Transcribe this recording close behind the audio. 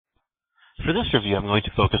For this review, I'm going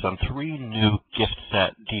to focus on 3 new gift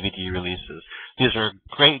set DVD releases. These are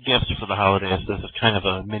great gifts for the holidays. This is kind of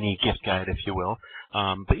a mini gift guide, if you will.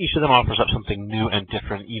 But each of them offers up something new and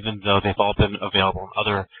different, even though they've all been available in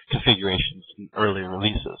other configurations in earlier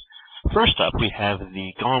releases. First up, we have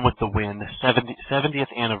the Gone with the Wind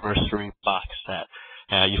 70th Anniversary box set.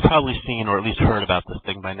 You've probably seen or at least heard about this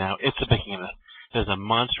thing by now. It's a behemoth. It is a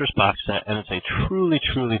monstrous box set, and it's a truly,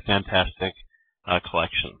 truly fantastic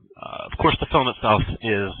collection. Of course, the film itself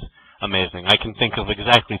is amazing. I can think of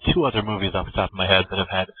exactly 2 other movies off the top of my head that have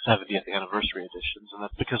had 70th anniversary editions, and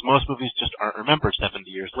that's because most movies just aren't remembered 70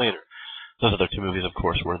 years later. Those other 2 movies, of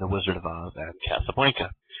course, were The Wizard of Oz and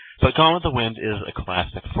Casablanca. But Gone with the Wind is a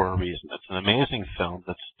classic for a reason. It's an amazing film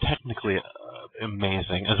that's technically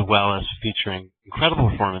amazing, as well as featuring incredible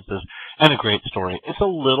performances and a great story. It's a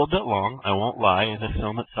little bit long, I won't lie. The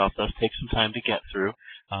film itself does take some time to get through.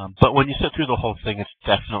 But when you sit through the whole thing, it's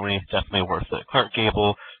definitely worth it. Clark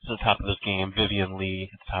Gable is at the top of his game, Vivian Leigh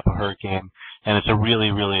at the top of her game, and it's a really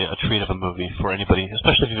a treat of a movie for anybody,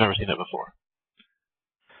 especially if you've never seen it before.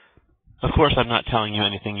 Of course, I'm not telling you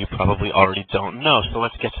anything you probably already don't know, so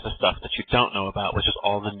let's get to the stuff that you don't know about, which is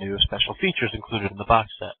all the new special features included in the box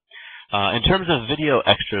set. In terms of video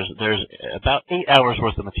extras, there's about 8 hours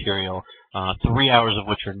worth of material, 3 hours of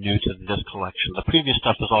which are new to this collection. The previous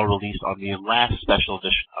stuff was all released on the last special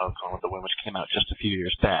edition of Gone with the Wind, which came out just a few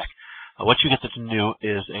years back. What you get that's new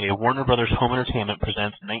is a Warner Brothers Home Entertainment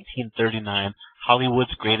Presents 1939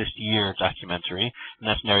 Hollywood's Greatest Year documentary, and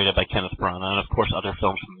that's narrated by Kenneth Branagh, and of course other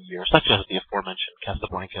films from the year, such as the aforementioned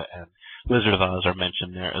Casablanca and Wizard of Oz are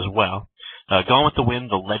mentioned there as well. Gone with the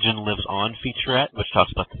Wind, The Legend Lives On featurette, which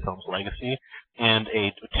talks about the film's legacy, and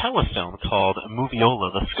a telefilm called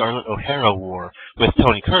Moviola, The Scarlett O'Hara War with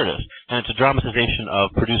Tony Curtis, and it's a dramatization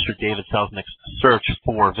of producer David Selznick's search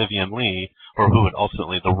for Vivian Leigh, or who would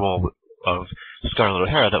ultimately the role of Scarlett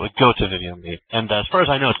O'Hara that would go to Vivian Leigh. And as far as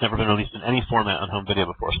I know, it's never been released in any format on home video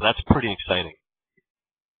before, so that's pretty exciting.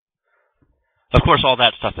 Of course, all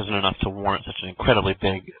that stuff isn't enough to warrant such an incredibly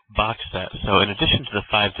big box set, so in addition to the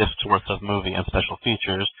 5 discs worth of movie and special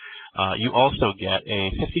features, you also get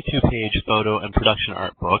a 52-page photo and production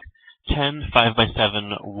art book, 10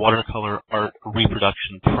 5x7 watercolor art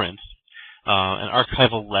reproduction prints, an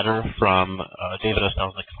archival letter from David O.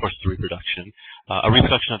 Selznick, of course, the reproduction, a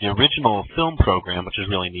reproduction of the original film program, which is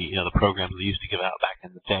really neat, the programs they used to give out back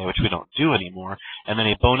in the day, which we don't do anymore, and then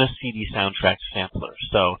a bonus CD soundtrack sampler.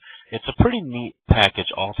 So it's a pretty neat package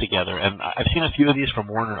altogether, and I've seen a few of these from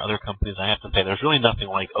Warner and other companies. I have to say, there's really nothing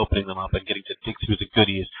like opening them up and getting to dig through the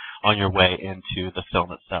goodies on your way into the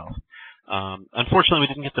film itself. Unfortunately, we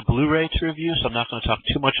didn't get the Blu-ray to review, so I'm not going to talk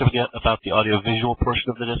too much about the audio-visual portion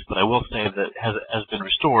of the disc, but I will say that as it has been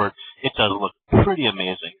restored, it does look pretty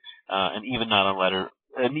amazing, and even not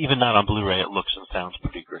on Blu-ray, it looks and sounds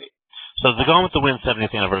pretty great. So the Gone with the Wind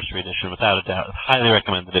 70th Anniversary Edition, without a doubt, is highly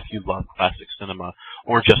recommended if you love classic cinema,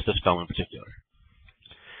 or just this film in particular.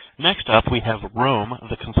 Next up, we have Rome,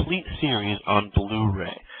 the complete series on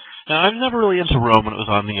Blu-ray. Now, I was never really into Rome when it was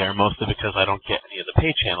on the air, mostly because I don't get any of the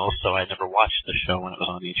pay channels, so I never watched the show when it was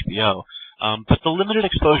on HBO. But the limited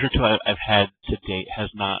exposure to it I've had to date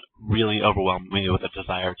has not really overwhelmed me with a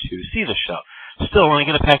desire to see the show. Still, when I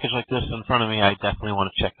get a package like this in front of me, I definitely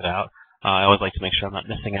want to check it out. I always like to make sure I'm not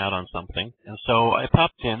missing out on something. And so I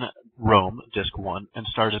popped in Rome, Disc 1, and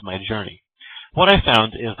started my journey. What I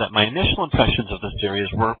found is that my initial impressions of the series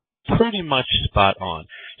were pretty much spot on.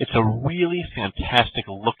 It's a really fantastic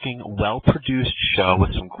looking, well-produced show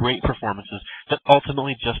with some great performances that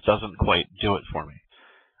ultimately just doesn't quite do it for me.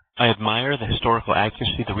 I admire the historical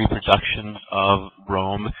accuracy, the reproductions of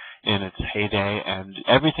Rome in its heyday, and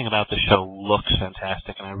everything about the show looks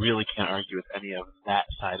fantastic, and I really can't argue with any of that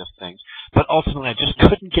side of things. But ultimately, I just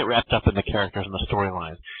couldn't get wrapped up in the characters and the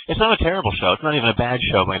storylines. It's not a terrible show. It's not even a bad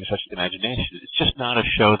show by any stretch of the imagination. It's just not a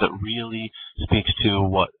show that really speaks to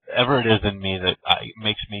whatever it is in me that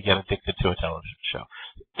makes me get addicted to a television show.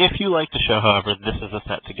 If you like the show, however, this is a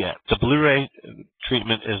set to get. The Blu-ray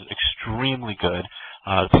treatment is extremely good.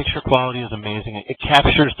 The picture quality is amazing. It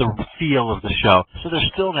captures the feel of the show. So there's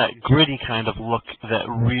still that gritty kind of look that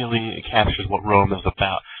really captures what Rome is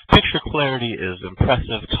about. Picture clarity is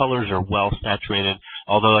impressive. Colors are well saturated,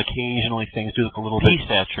 although occasionally things do look a little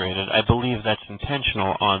desaturated. I believe that's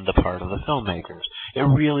intentional on the part of the filmmakers. It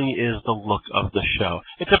really is the look of the show.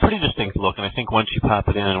 It's a pretty distinct look, and I think once you pop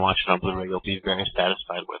it in and watch it on Blu-ray, you'll be very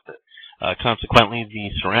satisfied with it. Consequently, the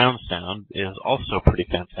surround sound is also pretty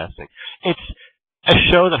fantastic. It's a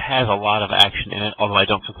show that has a lot of action in it, although I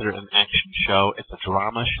don't consider it an action show. It's a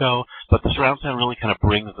drama show, but the surround sound really kind of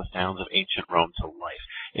brings the sounds of ancient Rome to life.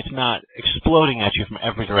 it's not exploding at you from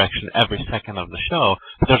every direction every second of the show,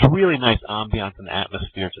 but there's a really nice ambiance and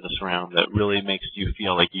atmosphere to the surround that really makes you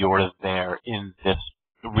feel like you're there in this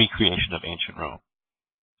recreation of ancient Rome.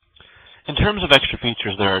 In terms of extra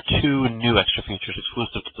features, there are two new extra features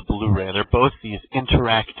exclusive to the Blu-ray. They're both these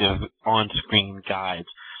interactive on-screen guides.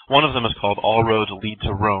 One of them is called All Roads Lead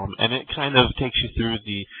to Rome, and it kind of takes you through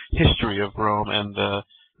the history of Rome and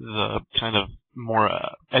the kind of more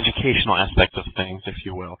educational aspect of things, if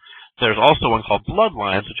you will. There's also one called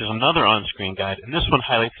Bloodlines, which is another on-screen guide, and this one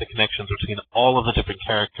highlights the connections between all of the different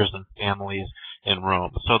characters and families in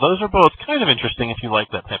Rome. So those are both kind of interesting if you like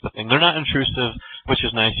that type of thing. They're not intrusive, which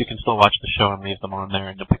is nice. You can still watch the show and leave them on there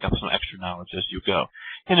and you'll pick up some extra knowledge as you go.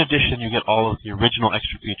 In addition, you get all of the original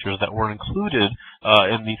extra features that were included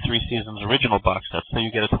in the 3 seasons original box set. So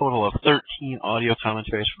you get a total of 13 audio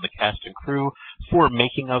commentaries from the cast and crew, 4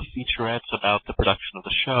 making-of featurettes about the production of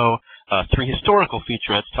the show, 3 historical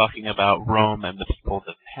featurettes talking about Rome and the people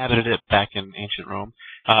that inhabited it back in ancient Rome,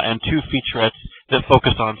 and 2 featurettes that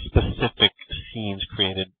focus on specific scenes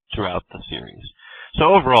created throughout the series.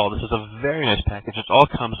 So overall, this is a very nice package. It all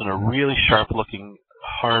comes in a really sharp-looking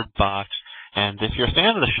hard box, and if you're a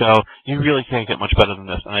fan of the show, you really can't get much better than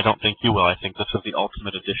this, and I don't think you will. I think this is the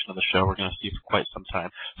ultimate edition of the show we're going to see for quite some time.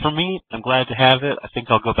 For me, I'm glad to have it. I think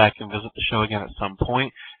I'll go back and visit the show again at some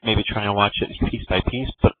point, maybe try and watch it piece by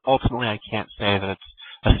piece, but ultimately I can't say that it's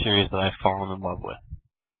a series that I've fallen in love with.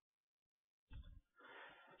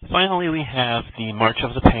 Finally, we have the March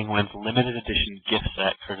of the Penguins limited edition gift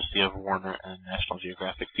set, courtesy of Warner and National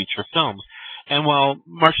Geographic Feature Films. And while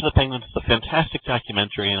March of the Penguins is a fantastic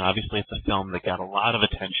documentary, and obviously it's a film that got a lot of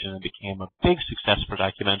attention and became a big success for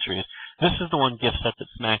documentaries, this is the one gift set that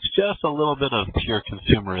smacks just a little bit of pure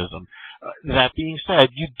consumerism. That being said,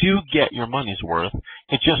 you do get your money's worth.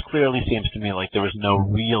 It just clearly seems to me like there was no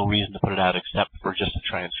real reason to put it out except for just to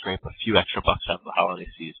try and scrape a few extra bucks out of the holiday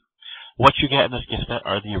season. What you get in this gift set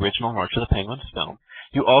are the original March of the Penguins film.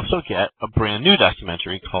 You also get a brand new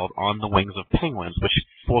documentary called On the Wings of Penguins, which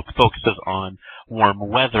focuses on warm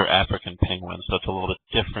weather African penguins, so it's a little bit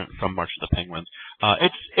different from March of the Penguins.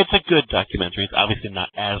 It's a good documentary. It's obviously not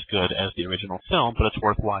as good as the original film, but it's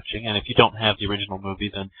worth watching. And if you don't have the original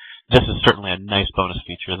movie, then this is certainly a nice bonus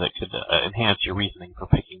feature that could enhance your reasoning for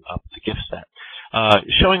picking up the gift set.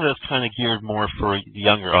 Showing that it's kind of geared more for the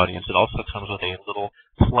younger audience, it also comes with a little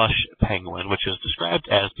plush penguin, which is described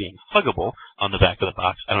as being huggable on the back of the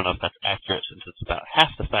box. I don't know if that's accurate since it's about half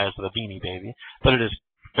the size of a Beanie Baby, but it is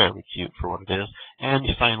fairly cute for what it is. And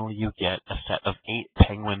finally, you get a set of 8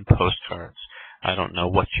 penguin postcards. I don't know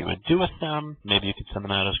what you would do with them. Maybe you could send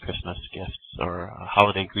them out as Christmas gifts or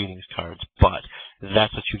holiday greetings cards, but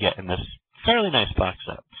that's what you get in this fairly nice box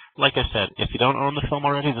set. Like I said, if you don't own the film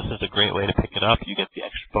already, this is a great way to pick it up. You get the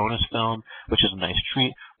extra bonus film, which is a nice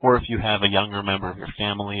treat, or if you have a younger member of your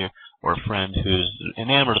family or a friend who's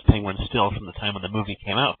enamored of penguins still from the time when the movie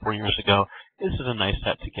came out 4 years ago, this is a nice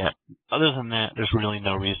set to get. Other than that, there's really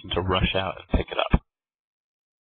no reason to rush out and pick it up.